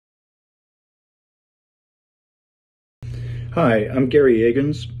Hi, I'm Gary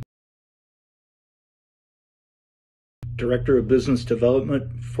Agans, Director of Business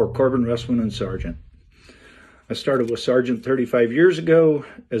Development for Corbin, Russwin & Sargent. I started with Sargent 35 years ago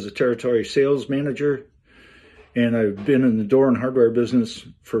as a territory sales manager, and I've been in the door and hardware business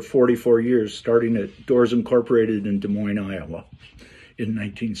for 44 years, starting at Doors Incorporated in Des Moines, Iowa in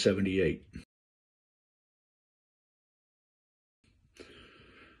 1978.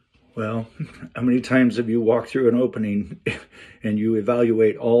 Well, how many times have you walked through an opening and you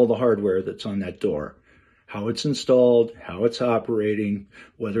evaluate all the hardware that's on that door? How it's installed, how it's operating,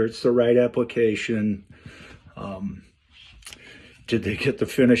 whether it's the right application, did they get the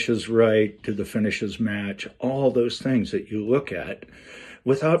finishes right, did the finishes match, all those things that you look at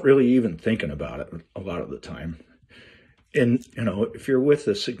without really even thinking about it a lot of the time. And, you know, if you're with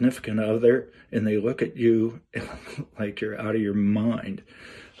a significant other and they look at you like you're out of your mind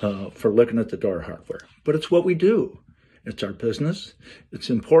for looking at the door hardware. But it's what we do. It's our business.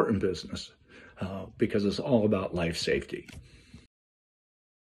 It's important business because it's all about life safety.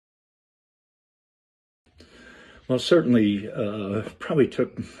 Well, certainly probably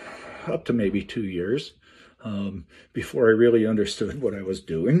took up to maybe 2 years before I really understood what I was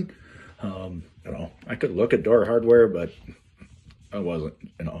doing. You know, I could look at door hardware, but I wasn't,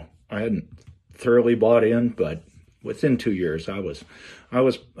 you know, I hadn't thoroughly bought in, but within 2 years I was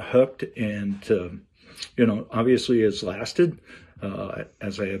hooked, and you know, obviously it's lasted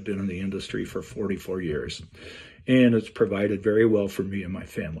as I have been in the industry for 44 years, and it's provided very well for me and my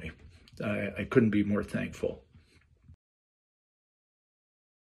family. I couldn't be more thankful.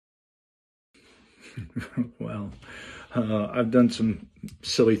 Well, I've done some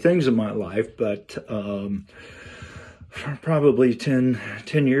silly things in my life, but probably 10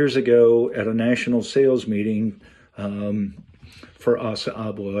 years ago at a national sales meeting for ASA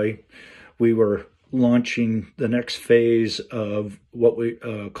Abloy, we were launching the next phase of what we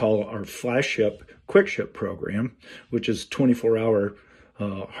call our flash ship, quick ship program, which is 24-hour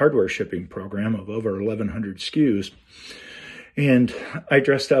hardware shipping program of over 1,100 SKUs. And I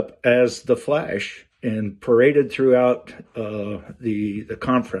dressed up as the Flash and paraded throughout the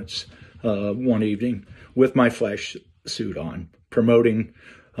conference one evening with my Flash suit on, promoting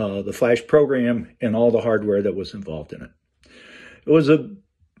the Flash program and all the hardware that was involved in it. It was a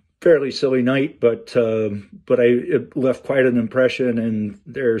fairly silly night, but it left quite an impression, and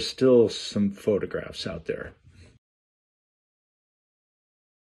there's still some photographs out there.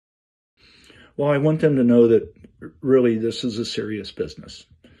 Well, I want them to know that really this is a serious business.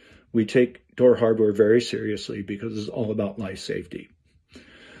 We take door hardware very seriously because it's all about life safety.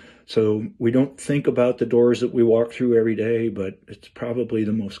 So we don't think about the doors that we walk through every day, but it's probably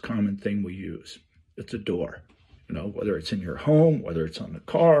the most common thing we use. It's a door. You know, whether it's in your home, whether it's on the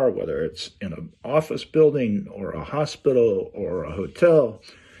car, whether it's in an office building or a hospital or a hotel,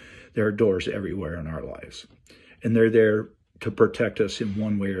 there are doors everywhere in our lives. And they're there to protect us in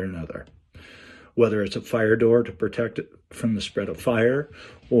one way or another. Whether it's a fire door to protect it from the spread of fire,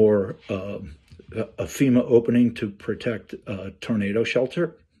 or a FEMA opening to protect a tornado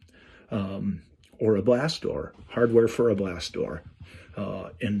shelter, or a blast door, hardware for a blast door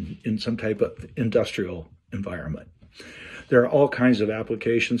in some type of industrial environment. There are all kinds of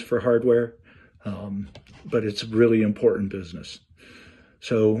applications for hardware, but it's a really important business.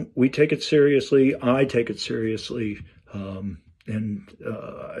 So we take it seriously. I take it seriously.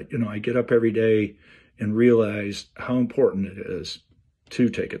 You know, I get up every day and realize how important it is to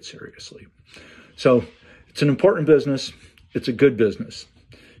take it seriously. So it's an important business. It's a good business.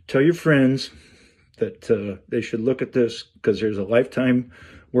 Tell your friends that they should look at this because there's a lifetime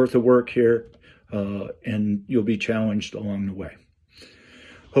worth of work here, and you'll be challenged along the way.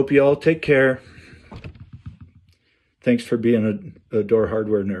 Hope you all take care. Thanks for being a door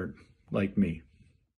hardware nerd like me.